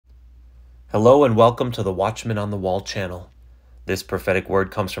Hello and welcome to the Watchmen on the Wall channel. This prophetic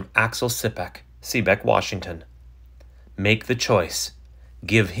word comes from Axel Sippach, Seabeck, Washington. Make the choice.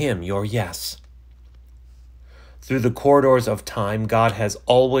 Give him your yes. Through the corridors of time, God has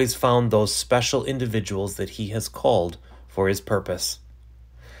always found those special individuals that he has called for his purpose.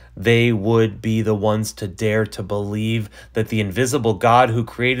 They would be the ones to dare to believe that the invisible God who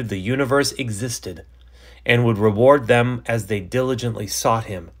created the universe existed and would reward them as they diligently sought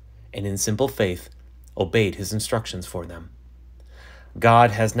him and in simple faith obeyed his instructions for them.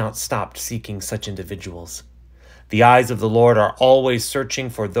 God has not stopped seeking such individuals. The eyes of the Lord are always searching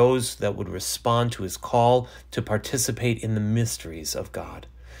for those that would respond to his call to participate in the mysteries of God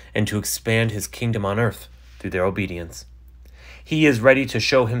and to expand his kingdom on earth through their obedience. He is ready to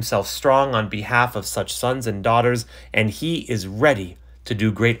show himself strong on behalf of such sons and daughters, and he is ready to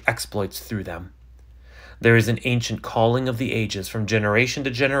do great exploits through them. There is an ancient calling of the ages from generation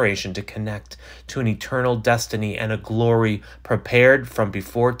to generation to connect to an eternal destiny and a glory prepared from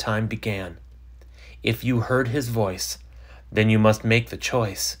before time began. If you heard his voice, then you must make the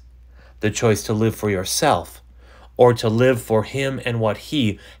choice to live for yourself or to live for him and what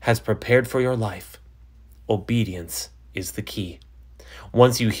he has prepared for your life. Obedience is the key.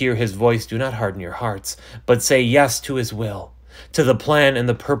 Once you hear his voice, do not harden your hearts, but say yes to his will, to the plan and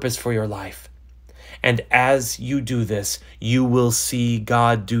the purpose for your life. And as you do this, you will see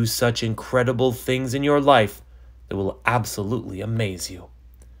God do such incredible things in your life that will absolutely amaze you.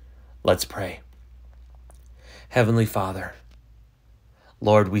 Let's pray. Heavenly Father,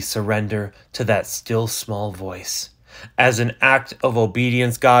 Lord, we surrender to that still small voice. As an act of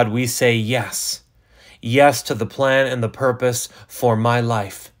obedience, God, we say yes. Yes to the plan and the purpose for my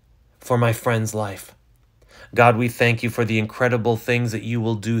life, for my friend's life. God, we thank you for the incredible things that you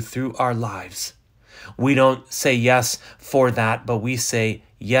will do through our lives. We don't say yes for that, but we say,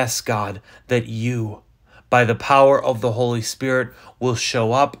 yes, God, that you, by the power of the Holy Spirit, will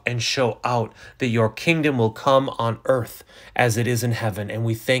show up and show out, that your kingdom will come on earth as it is in heaven. And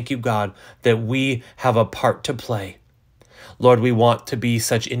we thank you, God, that we have a part to play. Lord, we want to be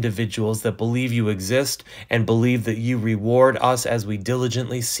such individuals that believe you exist and believe that you reward us as we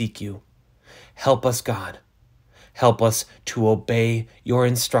diligently seek you. Help us, God. Help us to obey your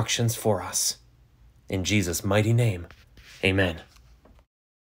instructions for us. In Jesus' mighty name, amen.